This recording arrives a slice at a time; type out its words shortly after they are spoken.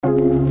Hello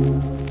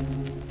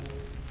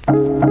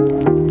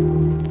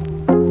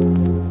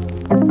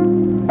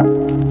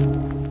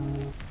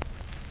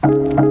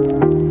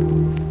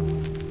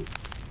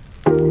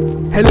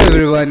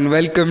everyone,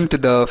 welcome to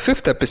the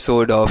fifth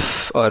episode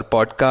of our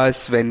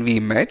podcast When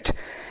We Met.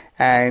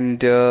 And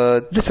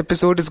this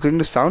episode is going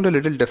to sound a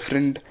little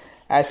different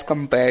as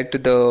compared to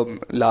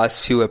the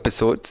last few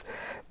episodes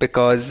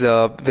because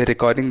we're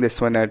recording this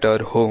one at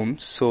our home.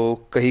 So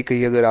कहीं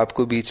कहीं अगर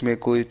आपको बीच में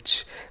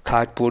कुछ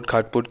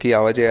खाट-पूट की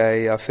आवाज़ें आए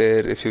या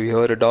फिर if you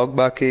hear a dog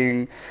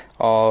barking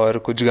और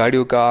कुछ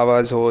गाड़ियों का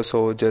आवाज़ हो,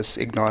 so just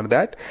ignore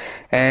that.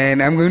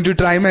 And I'm going to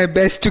try my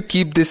best to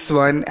keep this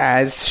one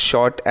as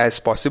short as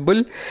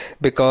possible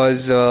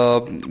because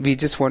we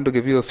just want to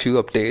give you a few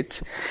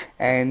updates.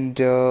 And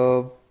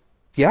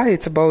yeah,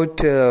 it's about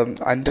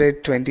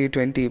UNREAD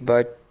 2020,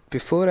 but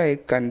before I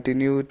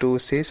continue to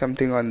say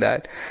something on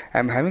that,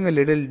 I'm having a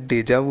little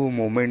deja vu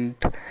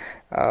moment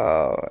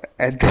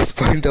at this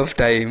point of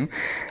time.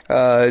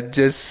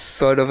 Just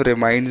sort of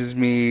reminds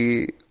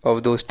me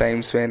of those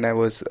times when I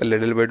was a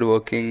little bit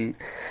working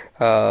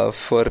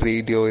for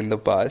radio in the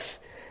past.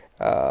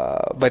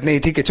 But nahi,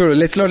 theek hai, chodo,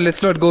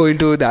 let's not go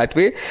into that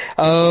way.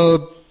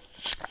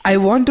 I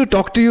want to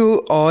talk to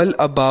you all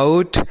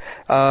about,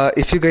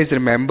 if you guys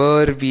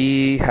remember,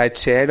 we had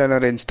shared on our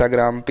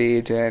Instagram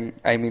page and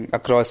I mean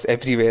across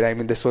everywhere. I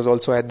mean this was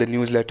also at the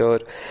newsletter,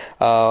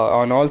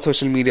 on all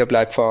social media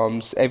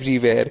platforms,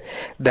 everywhere,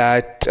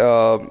 that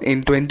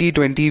in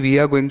 2020 we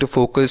are going to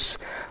focus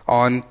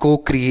on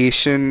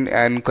co-creation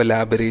and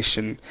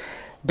collaboration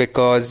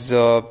because,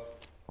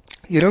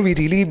 we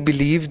really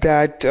believe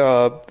that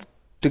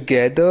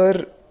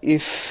together,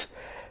 if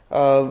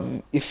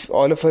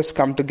all of us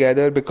come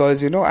together,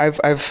 because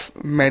I've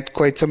met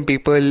quite some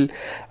people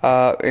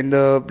in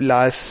the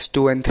last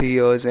 2 and 3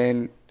 years,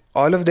 and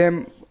all of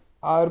them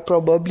are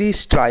probably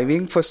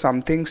striving for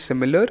something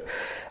similar,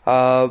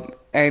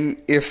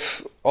 and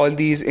if all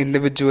these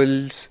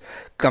individuals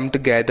come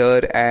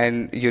together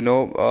and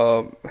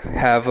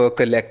have a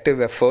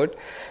collective effort,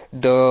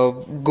 the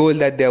goal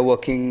that they're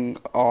working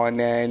on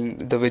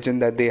and the vision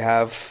that they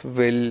have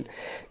will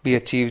be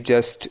achieved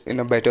just in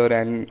a better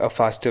and a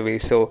faster way.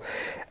 So,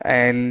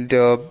 and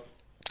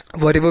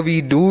whatever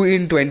we do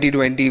in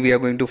 2020, we are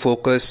going to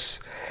focus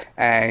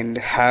and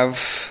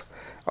have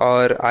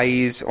our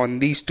eyes on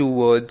these two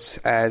words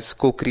as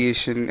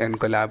co-creation and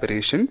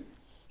collaboration.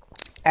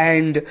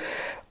 And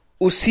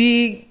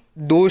उसी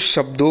दो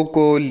शब्दों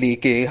को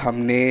लेके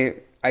हमने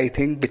I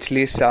think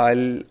पिछले साल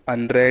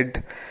unread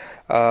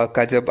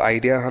का जब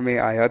आइडिया हमें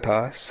आया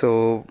था, सो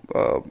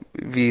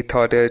वी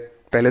थॉट इट,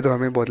 पहले तो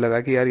हमें बहुत लगा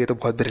कि यार ये तो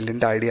बहुत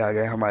ब्रिलियंट आइडिया आ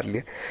गया है हमारे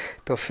लिए,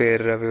 तो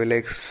फिर we were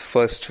like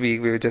first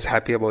week we were just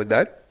happy about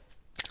that.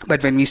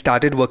 But when we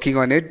started working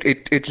on it,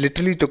 it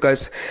literally took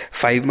us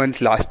 5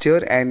 months last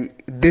year, and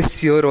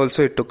this year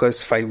also it took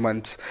us 5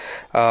 months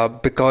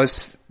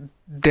because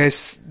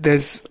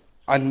there's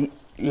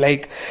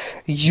like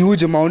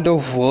huge amount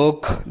of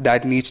work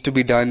that needs to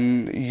be done.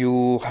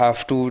 You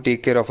have to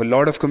take care of a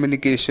lot of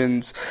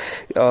communications.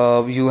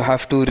 You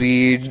have to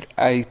read,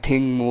 I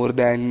think, more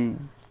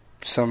than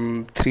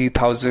some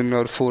 3,000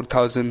 or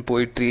 4,000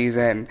 poetries,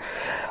 and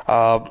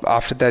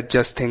after that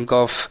just think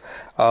of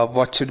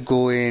what should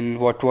go in,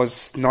 what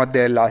was not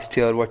there last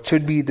year, what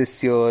should be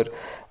this year,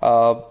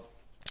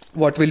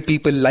 what will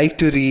people like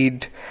to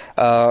read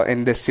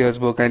in this year's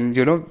book. And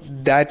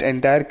that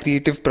entire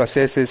creative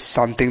process is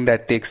something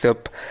that takes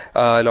up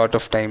a lot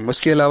of time.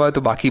 उसके अलावा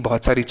तो बाकी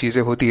बहुत सारी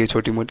चीज़ें होती है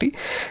छोटी मोटी,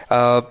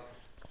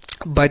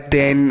 but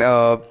then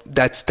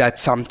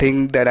that's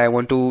something that I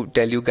want to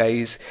tell you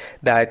guys,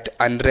 that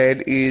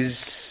UNREAD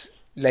is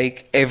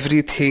like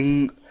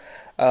everything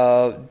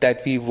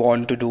that we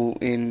want to do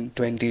in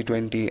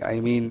 2020. I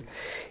mean,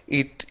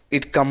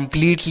 it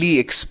completely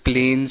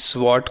explains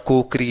what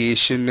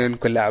co-creation and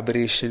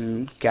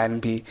collaboration can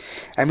be.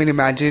 I mean,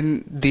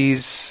 imagine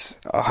these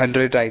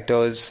 100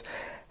 writers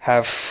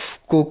have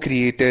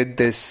co-created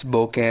this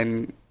book,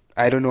 and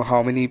I don't know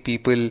how many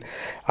people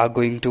are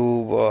going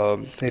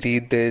to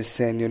read this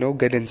and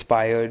get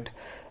inspired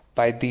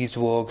by these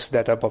works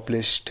that are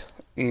published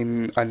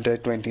in under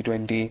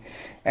 2020.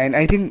 And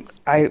I think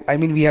I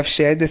mean we have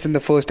shared this in the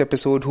first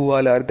episode, who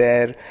all are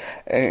there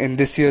in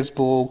this year's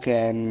book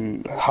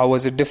and how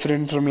was it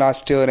different from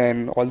last year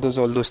and all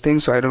those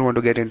things, so I don't want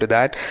to get into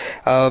that,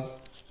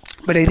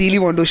 but I really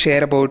want to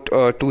share about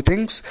two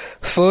things.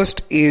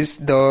 First is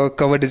the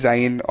cover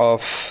design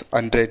of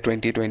under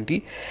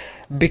 2020.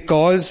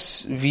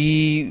 Because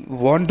we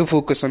want to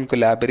focus on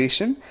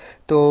collaboration,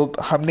 तो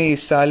हमने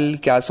इस साल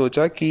क्या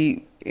सोचा कि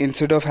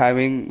instead of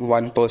having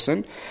one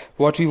person,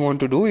 what we want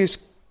to do is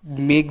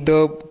make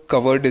the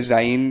cover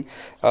design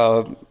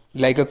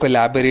like a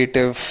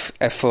collaborative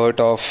effort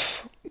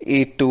of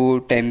 8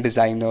 to 10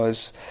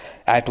 designers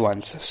at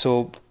once.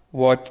 So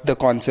what the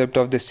concept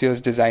of this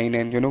year's design,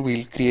 and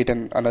we'll create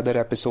another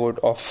episode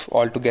of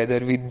all together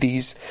with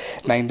these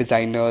 9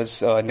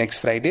 designers next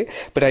Friday.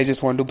 But I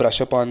just want to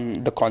brush up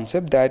on the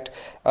concept that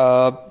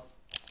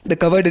the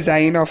cover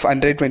design of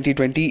Under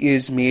 2020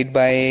 is made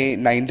by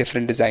 9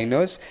 different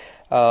designers.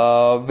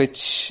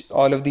 which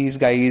all of these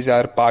guys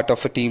are part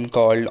of a team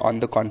called On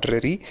the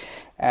Contrary.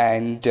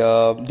 And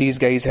these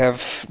guys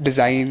have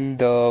designed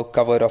the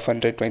cover of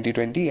UNREAD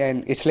 2020,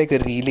 and it's like a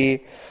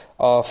relay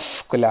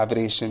of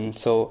collaboration.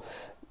 So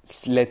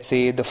let's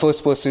say the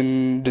first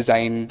person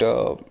designed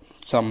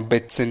some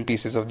bits and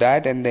pieces of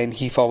that, and then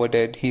he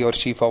or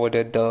she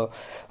forwarded the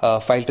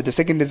file to the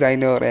second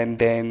designer, and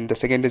then the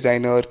second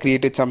designer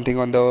created something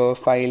on the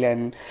file,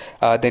 and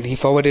then he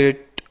forwarded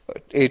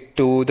it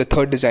to the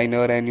third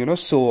designer, and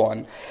so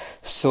on.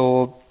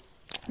 So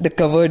the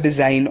cover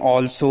design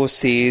also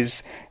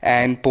says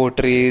and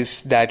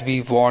portrays that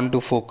we want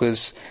to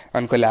focus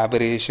on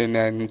collaboration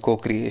and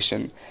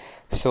co-creation.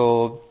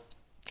 So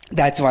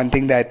that's one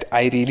thing that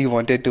I really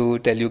wanted to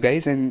tell you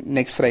guys. And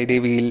next Friday,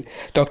 we'll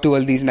talk to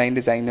all these 9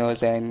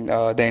 designers and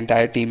the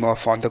entire team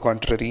of On the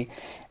Contrary,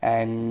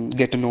 and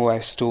get to know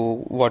as to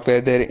what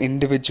were their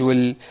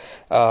individual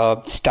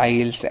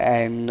styles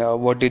and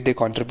what did they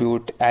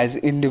contribute as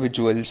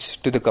individuals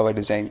to the cover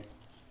design.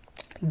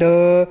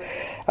 The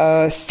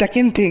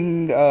second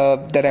thing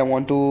that I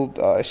want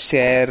to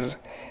share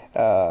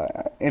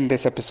in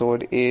this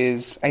episode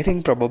is, I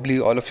think probably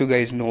all of you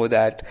guys know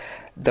that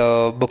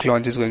the book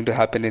launch is going to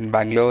happen in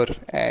Bangalore,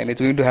 and it's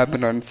going to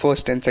happen on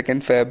 1st and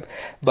 2nd Feb.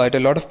 But a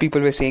lot of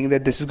people were saying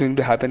that this is going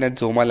to happen at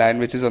Zomaland,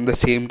 which is on the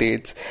same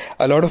dates.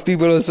 A lot of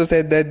people also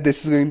said that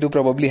this is going to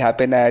probably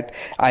happen at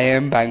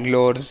IIM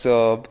Bangalore's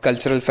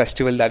cultural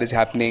festival that is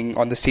happening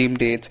on the same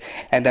dates.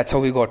 And that's how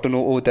we got to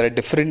know, there are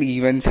different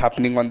events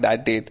happening on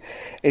that date.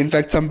 In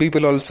fact, some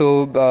people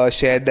also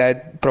shared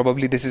that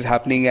probably this is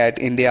happening at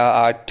India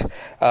Art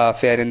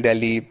Fair in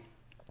Delhi.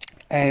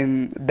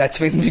 And that's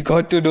when we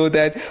got to know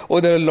that,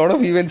 there are a lot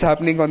of events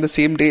happening on the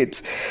same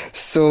dates.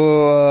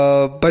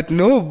 So, but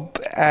no,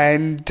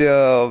 and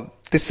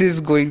this is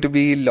going to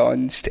be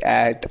launched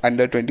at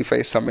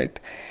Under25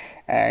 Summit.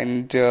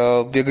 And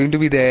we're going to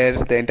be there,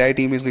 the entire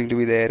team is going to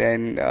be there.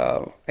 And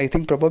I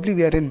think probably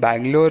we are in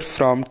Bangalore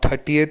from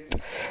 30th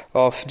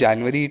of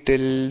January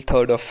till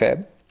 3rd of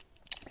Feb.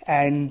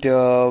 And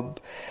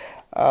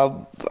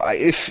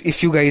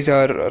if you guys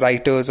are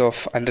writers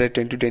of UNREAD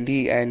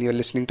 2020 and you're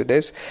listening to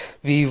this,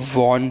 we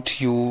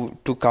want you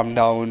to come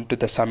down to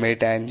the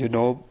summit and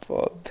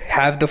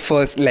have the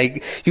first,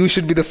 you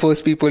should be the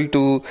first people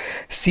to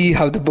see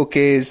how the book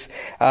is,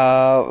 who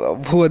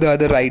are the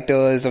other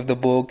writers of the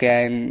book,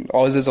 and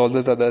all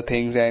those other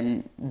things.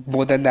 And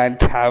more than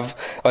that, have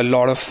a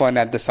lot of fun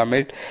at the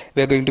summit.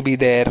 We're going to be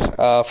there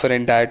for an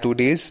entire 2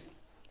 days.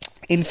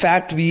 In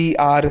fact, we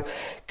are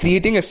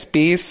creating a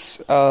space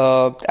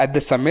at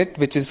the summit,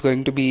 which is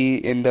going to be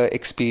in the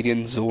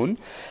experience zone.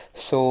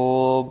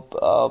 So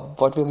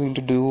what we're going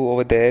to do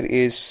over there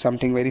is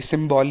something very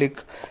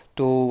symbolic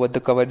to what the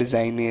cover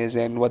design is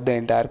and what the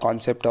entire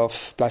concept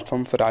of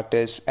platform for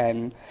artists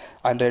and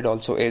UNREAD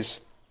also is.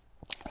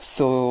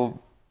 So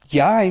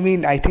yeah,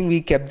 I think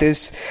we kept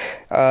this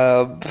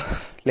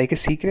like a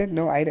secret.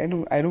 No, I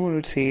don't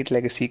want to say it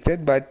like a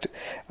secret, but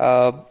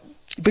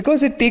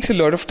because it takes a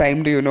lot of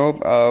time to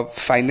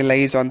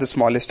finalize on the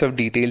smallest of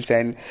details,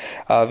 and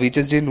we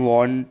just didn't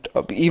want,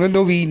 even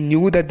though we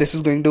knew that this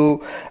is going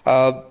to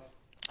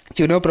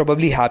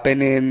probably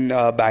happen in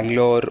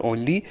Bangalore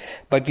only,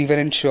 but we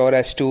weren't sure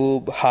as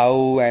to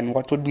how and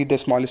what would be the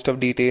smallest of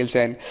details,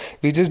 and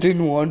we just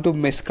didn't want to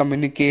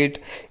miscommunicate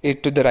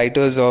it to the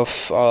writers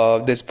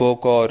of this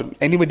book or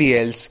anybody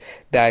else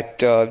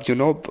that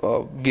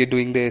we are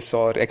doing this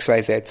or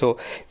XYZ. So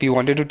we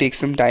wanted to take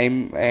some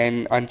time,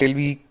 and until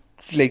we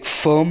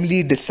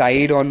firmly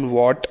decide on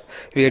what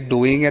we are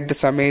doing at the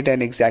summit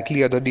and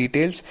exactly other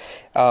details,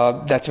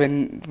 that's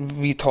when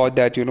we thought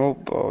that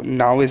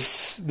now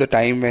is the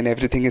time when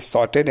everything is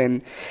sorted,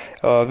 and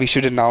we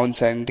should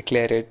announce and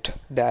declare it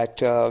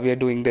that we are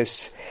doing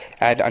this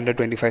at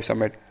Under25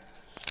 Summit.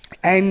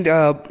 And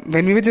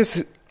when we were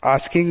just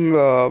asking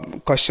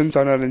questions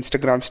on our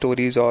Instagram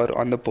stories or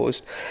on the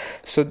post,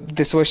 so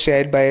this was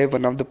shared by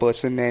one of the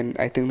person, and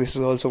I think this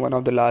is also one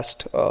of the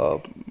last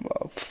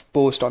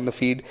post on the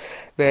feed,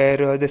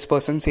 where this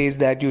person says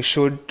that you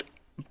should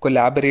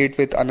collaborate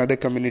with another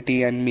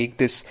community and make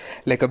this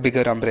like a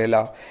bigger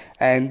umbrella.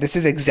 And this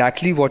is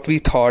exactly what we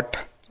thought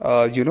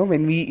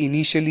when we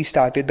initially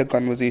started the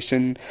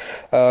conversation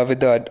with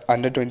the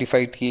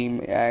Under25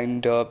 team,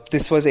 and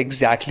this was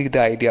exactly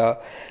the idea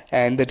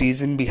and the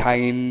reason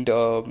behind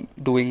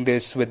doing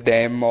this with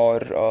them or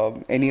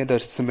any other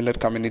similar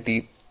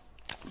community.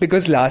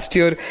 Because last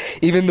year,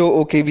 even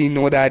though, we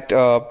know that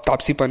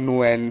Tapsi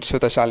Pannu and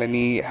Shweta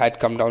Shalini had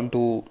come down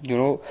to,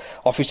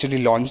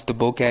 officially launch the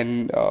book,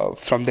 and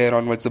from there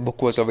onwards the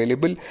book was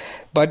available.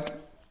 But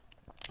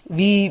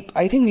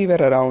I think we were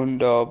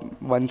around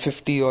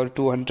 150 or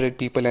 200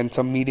 people and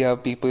some media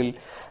people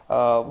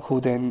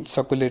who then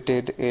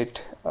circulated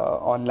it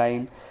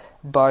online.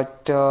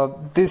 But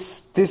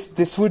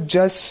this would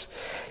just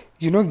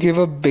give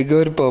a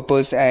bigger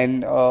purpose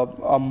and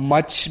a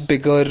much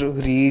bigger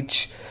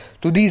reach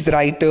to these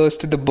writers,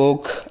 to the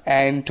book,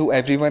 and to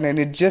everyone, and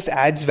it just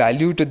adds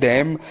value to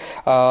them,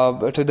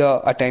 to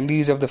the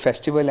attendees of the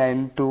festival,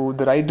 and to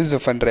the writers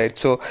of UNREAD.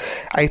 So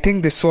I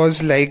think this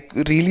was like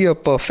really a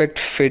perfect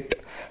fit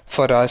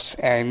for us,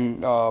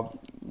 and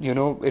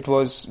it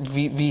was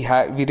we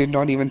did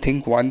not even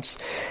think once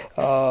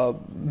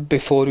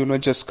before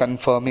just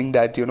confirming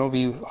that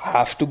we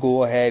have to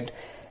go ahead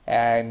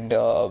and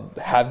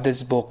have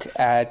this book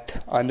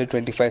at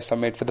Under25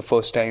 Summit for the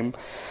first time.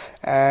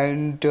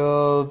 And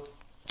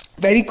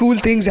very cool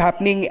things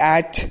happening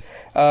at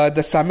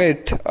the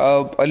summit.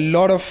 A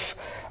lot of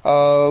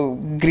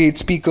great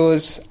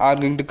speakers are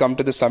going to come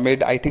to the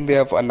summit. I think they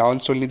have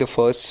announced only the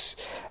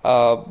first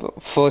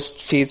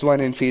phase 1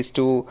 and phase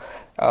 2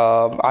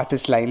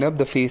 artist lineup.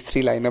 The phase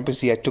 3 lineup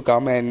is yet to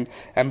come, and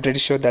I'm pretty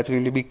sure that's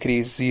going to be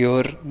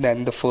crazier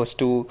than the first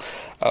 2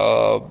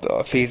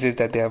 phases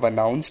that they have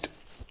announced.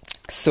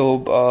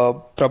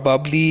 So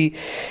probably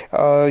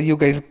you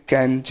guys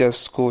can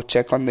just go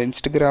check on the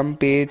Instagram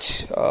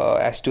page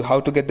as to how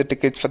to get the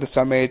tickets for the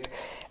summit,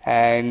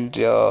 and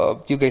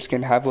you guys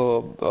can have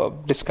a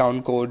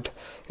discount code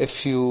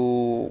if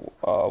you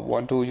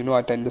want to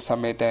attend the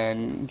summit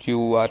and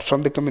you are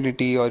from the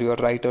community or you're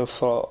a writer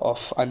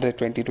of Under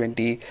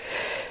 2020.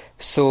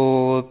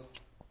 So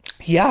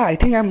yeah, I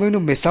think I'm going to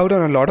miss out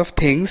on a lot of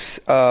things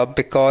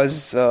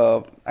because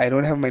I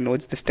don't have my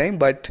notes this time,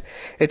 but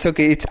it's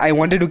okay. I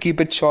wanted to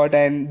keep it short,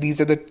 and these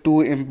are the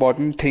 2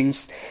 important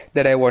things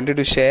that I wanted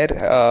to share.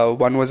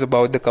 One was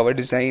about the cover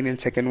design,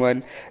 and second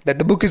one that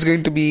the book is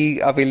going to be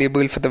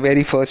available for the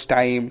very first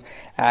time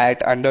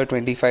at Under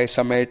 25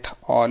 Summit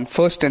on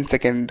 1st and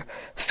 2nd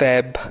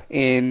Feb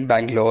in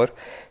Bangalore.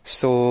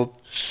 So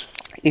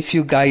if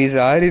you guys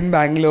are in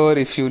Bangalore,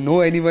 if you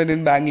know anyone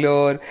in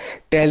Bangalore,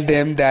 tell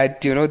them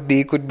that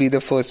they could be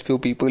the first few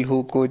people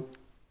who could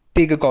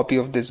take a copy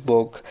of this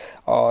book,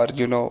 or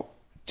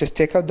just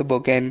check out the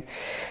book. And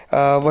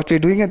what we're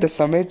doing at the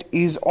summit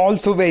is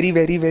also very,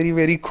 very, very,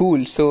 very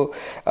cool. So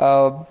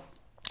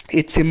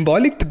it's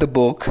symbolic to the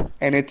book,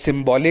 and it's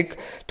symbolic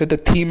to the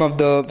theme of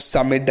the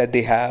summit that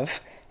they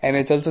have, and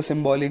it's also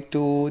symbolic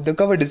to the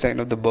cover design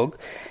of the book.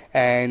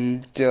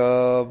 And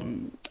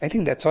I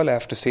think that's all I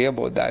have to say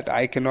about that.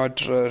 I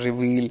cannot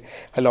reveal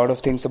a lot of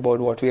things about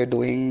what we are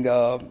doing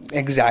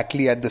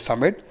exactly at the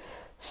summit.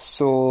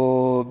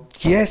 So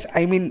yes,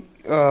 I mean,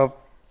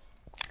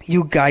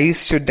 you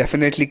guys should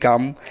definitely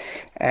come,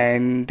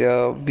 and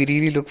we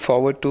really look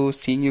forward to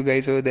seeing you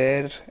guys over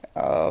there.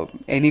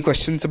 Any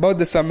questions about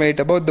the summit,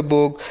 about the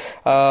book,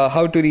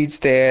 how to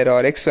reach there,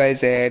 or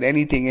XYZ,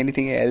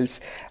 anything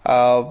else,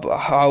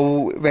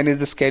 when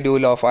is the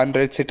schedule of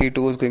UNREAD City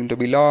 2 is going to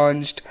be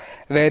launched,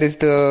 where is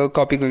the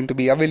copy going to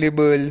be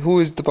available, who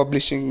is the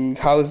publishing,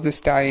 how is this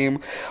time,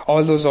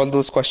 all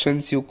those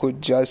questions, you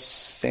could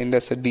just send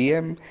us a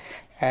DM,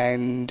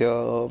 and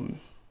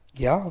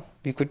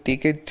we could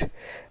take it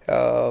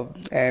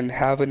and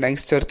have a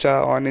nice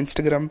charcha on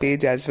Instagram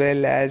page, as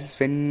well as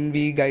when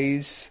we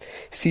guys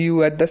see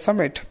you at the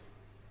summit.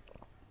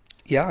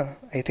 Yeah,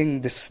 I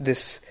think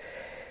this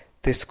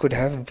could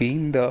have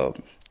been the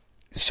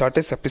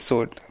shortest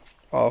episode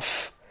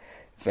of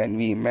When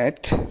We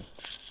Met.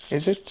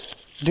 Is it?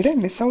 Did I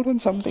miss out on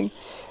something?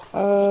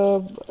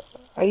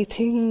 I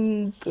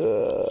think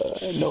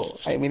no.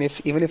 I mean,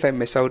 even if I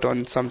miss out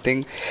on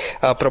something,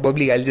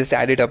 probably I'll just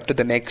add it up to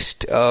the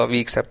next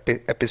week's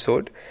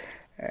episode.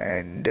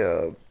 And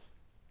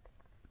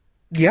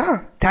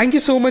thank you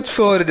so much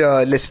for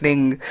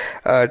listening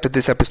to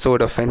this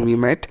episode of When We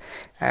Met.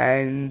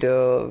 And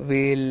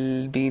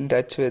we'll be in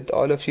touch with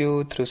all of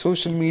you through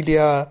social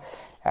media,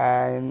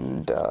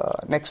 and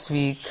next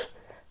week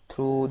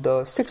through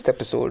the 6th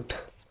episode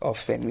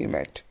of When We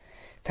Met.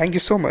 Thank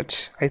you so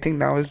much. I think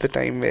now is the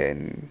time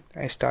when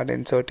I start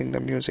inserting the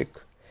music.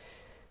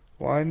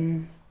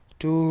 1,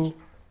 2,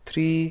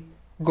 3,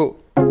 go.